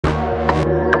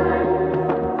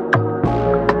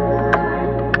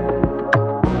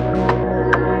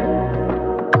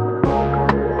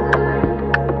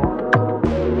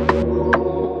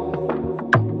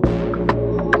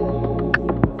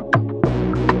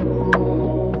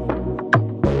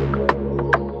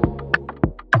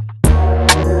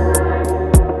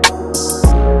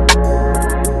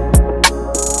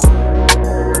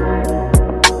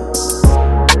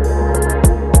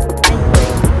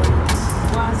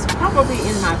was probably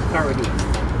in my 30s.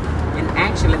 And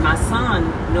actually, my son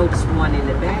noticed one in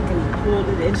the back and he pulled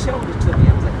it and showed it to me.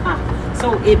 I was like, ah.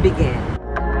 So it began.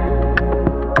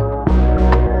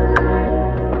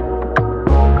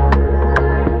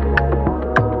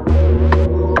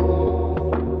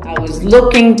 I was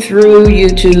looking through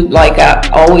YouTube like I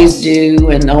always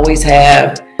do and always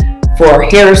have for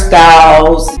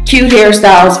hairstyles, cute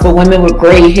hairstyles for women with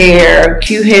gray hair,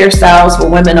 cute hairstyles for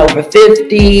women over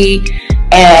 50.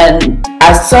 And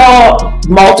I saw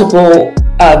multiple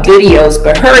videos,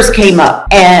 but hers came up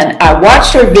and I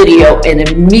watched her video and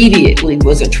immediately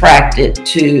was attracted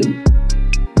to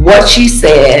what she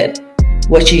said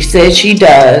she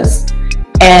does.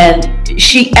 And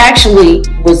she actually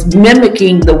was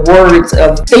mimicking the words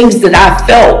of things that I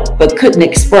felt but couldn't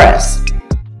express.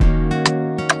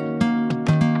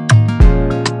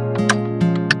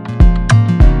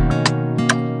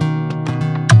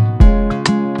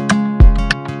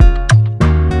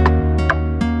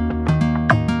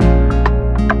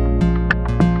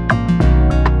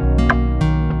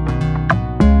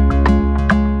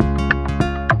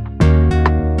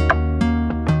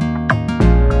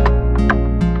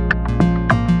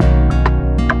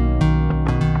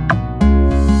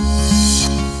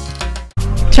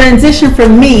 Transition for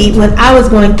me, when I was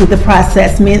going through the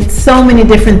process, meant so many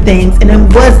different things, and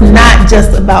it was not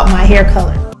just about my hair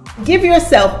color. Give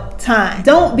yourself time.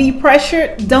 Don't be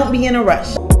pressured. Don't be in a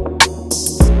rush.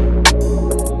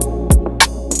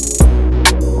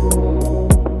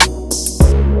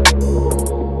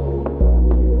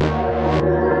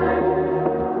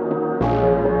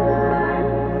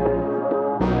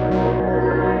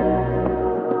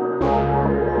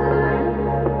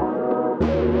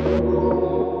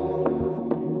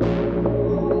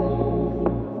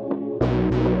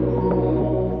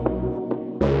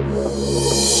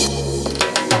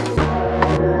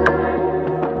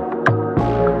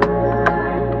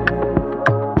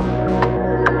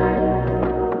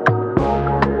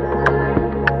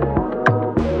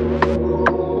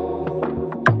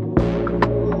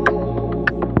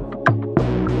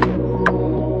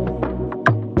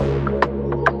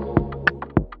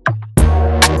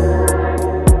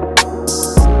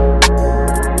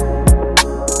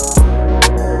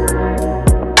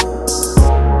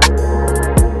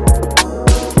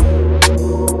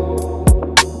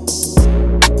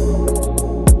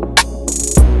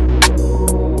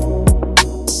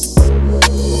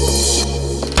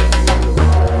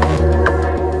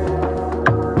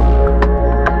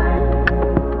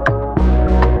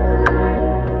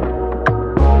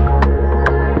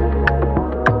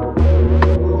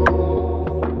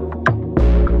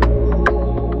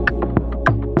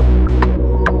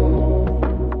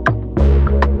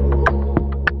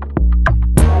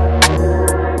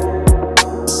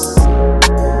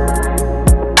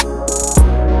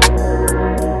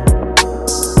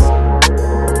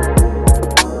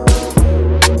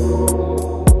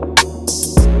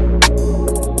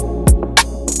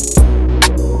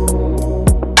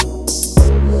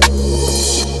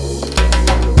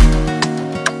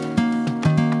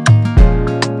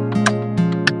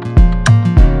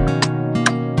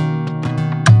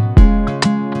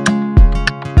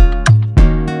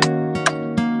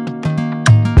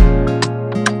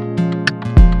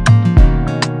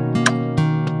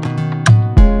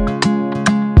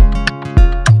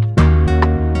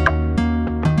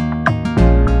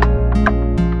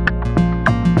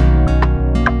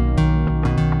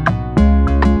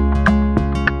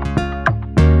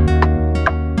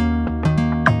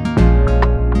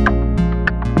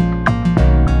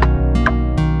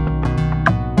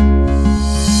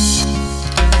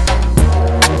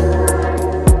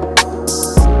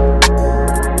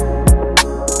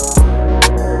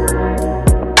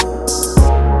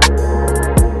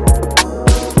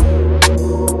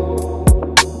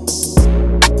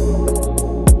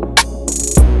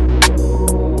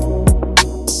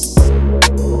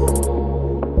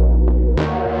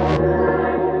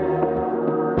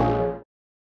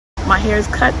 My hair is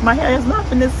cut. My hair has not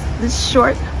been this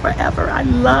short forever. I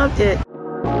loved it.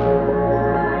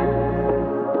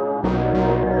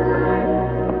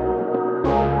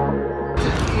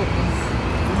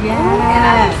 Yeah. And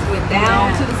I just went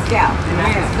down to the scalp and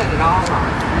I just cut it all off.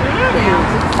 Down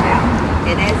to the scalp.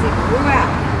 And as it grew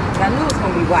out, I knew it was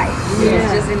going to be white. It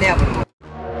was just inevitable.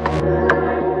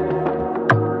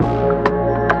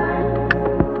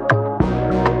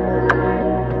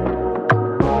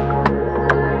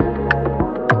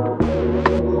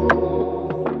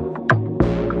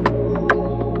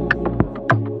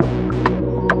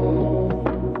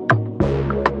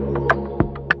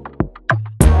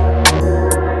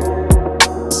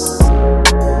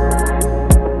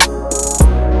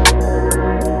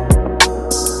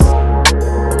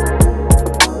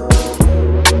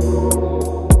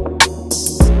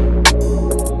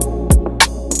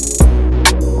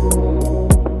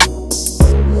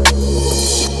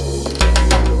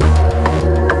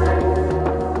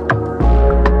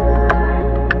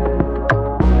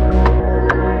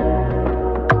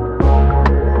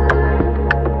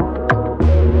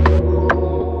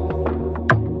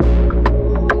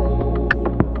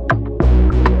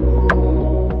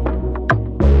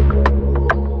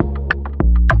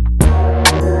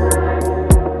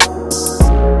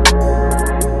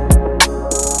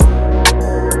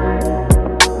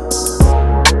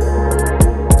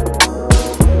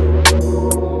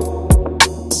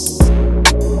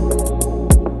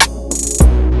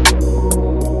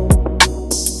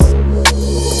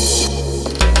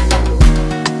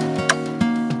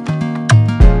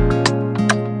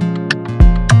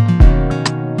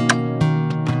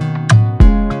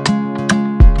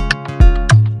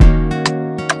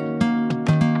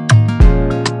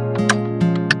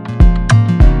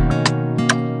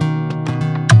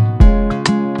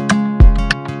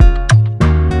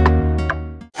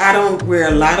 I don't wear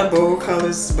a lot of bold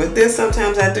colors, but then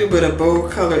sometimes I do, but a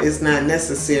bold color is not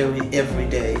necessary every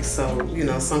day. So, you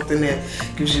know, something that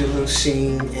gives you a little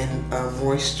sheen and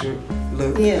moisture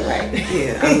look. Yeah, right.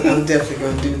 Yeah, I'm definitely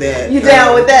going to do that. You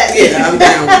down with that? Yeah, I'm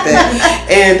down with that.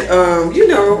 And, you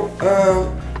know,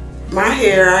 my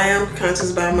hair, I am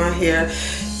conscious about my hair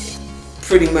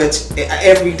pretty much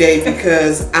every day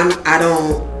because I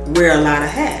don't wear a lot of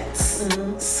hats.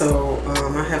 Mm-hmm. So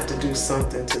I have to do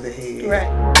something to the head. Right.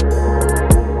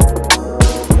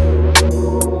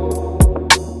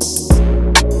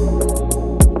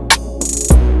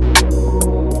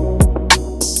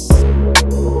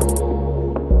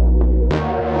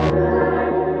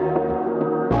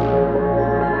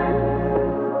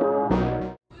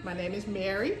 My name is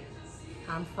Mary.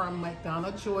 I'm from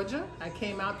McDonough, Georgia. I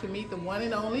came out to meet the one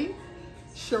and only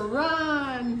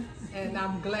Sharon, and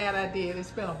I'm glad I did.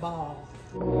 It's been a ball.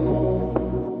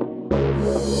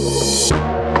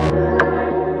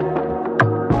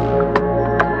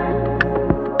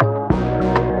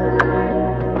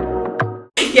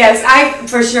 Yes,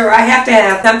 I have to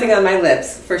have something on my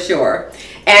lips, for sure.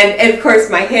 And of course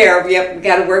my hair, yep, we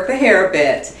gotta work the hair a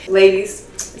bit. Ladies,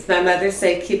 as my mother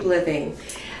say, keep living.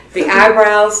 The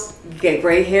eyebrows, you get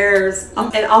gray hairs,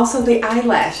 and also the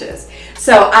eyelashes.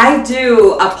 So I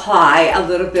do apply a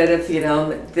little bit of, you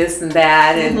know, this and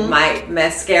that, and my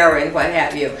mascara and what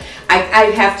have you.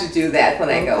 I have to do that when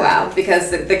I go out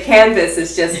because the canvas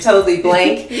is just totally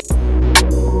blank.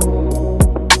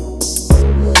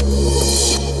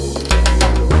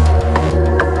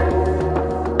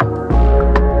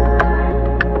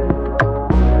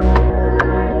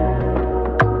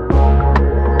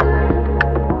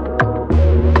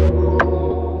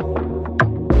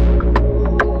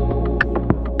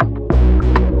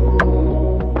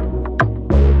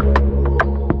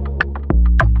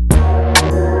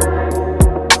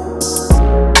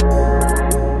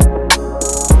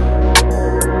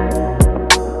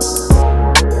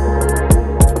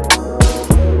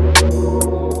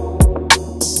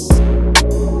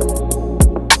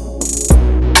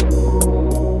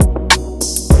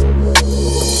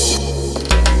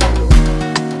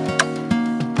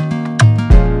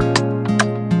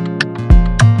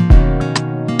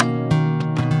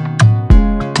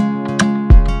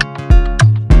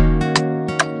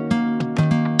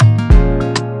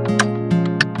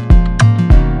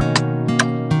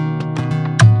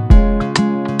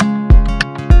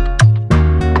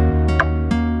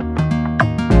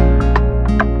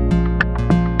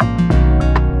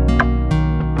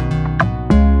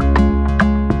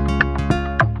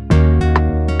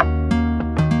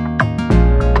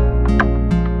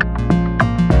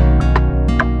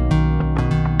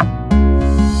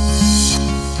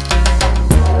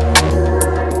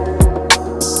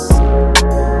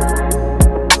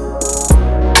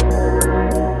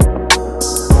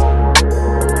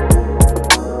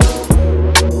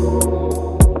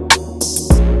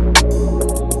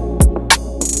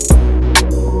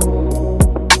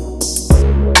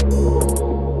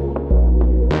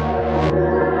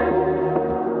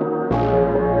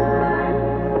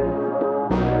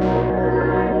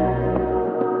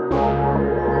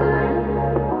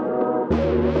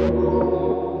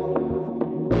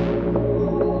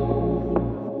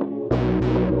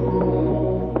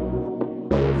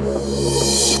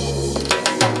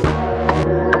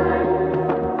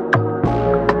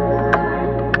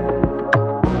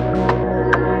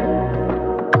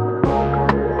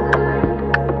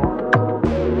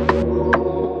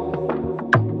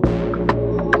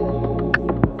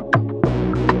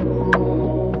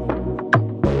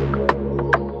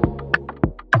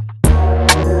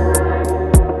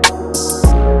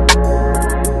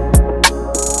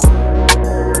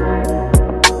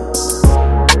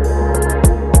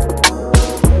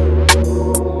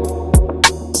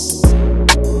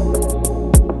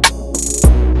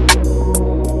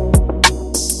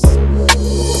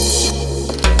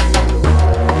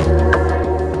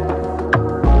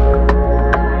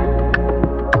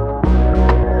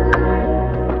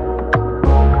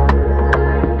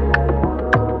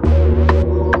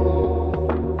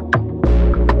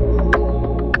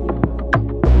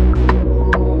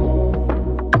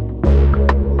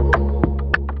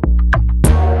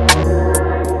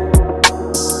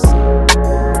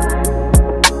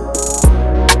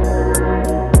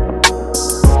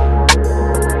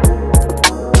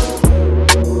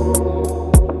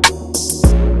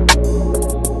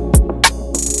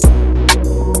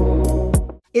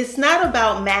 It's not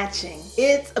about matching.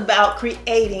 It's about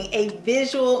creating a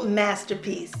visual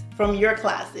masterpiece from your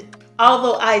closet.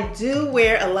 Although I do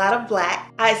wear a lot of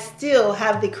black, I still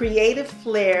have the creative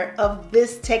flair of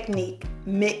this technique,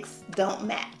 mix don't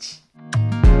match.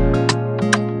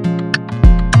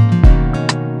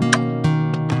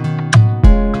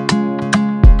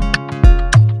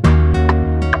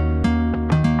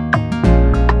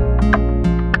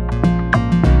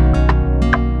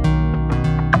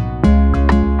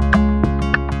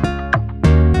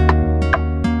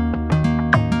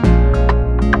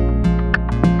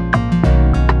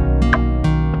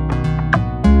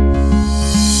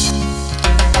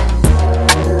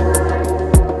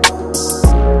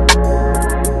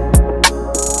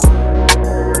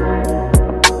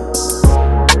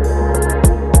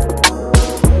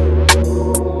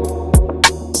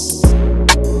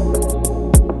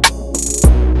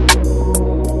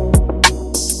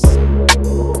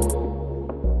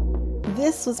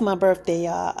 This was my birthday,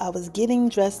 y'all. I was getting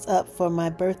dressed up for my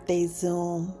birthday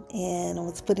Zoom and I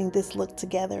was putting this look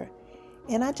together.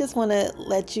 And I just want to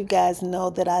let you guys know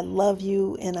that I love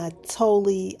you, and I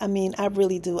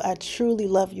really do. I truly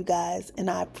love you guys, and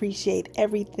I appreciate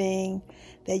everything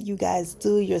that you guys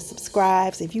do, your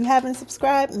subscribes. If you haven't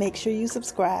subscribed, make sure you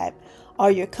subscribe. All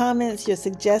your comments, your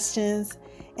suggestions,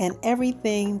 and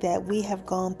everything that we have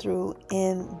gone through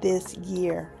in this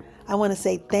year. I want to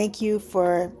say thank you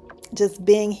for just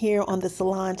being here on the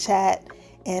Salon Chat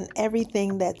and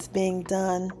everything that's being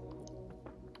done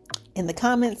in the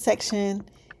comment section.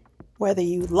 Whether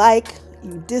you like,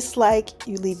 you dislike,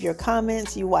 you leave your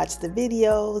comments, you watch the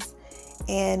videos,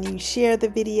 and you share the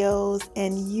videos,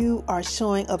 and you are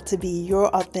showing up to be your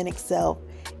authentic self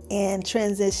and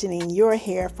transitioning your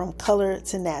hair from color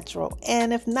to natural.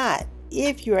 And if not,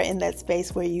 if you are in that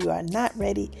space where you are not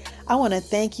ready, I want to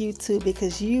thank you too,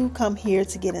 because you come here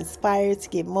to get inspired, to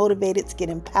get motivated, to get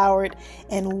empowered,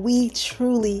 and we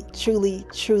truly, truly,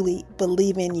 truly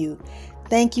believe in you.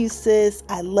 Thank you, sis.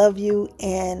 I love you,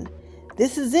 and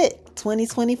this is it.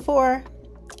 2024,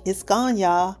 it's gone,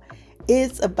 y'all.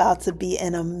 It's about to be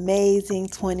an amazing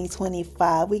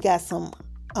 2025. We got some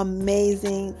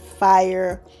amazing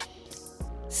fire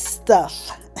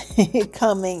stuff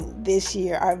coming this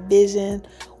year. Our vision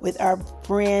with our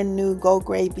brand new Go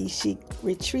Gray Be Chic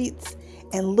retreats,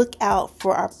 and look out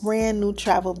for our brand new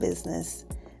travel business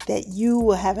that you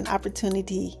will have an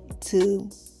opportunity to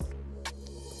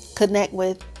connect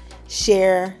with,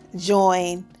 share,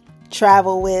 join,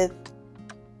 travel with,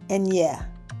 and yeah,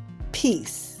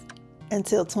 peace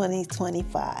until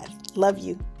 2025. Love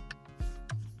you.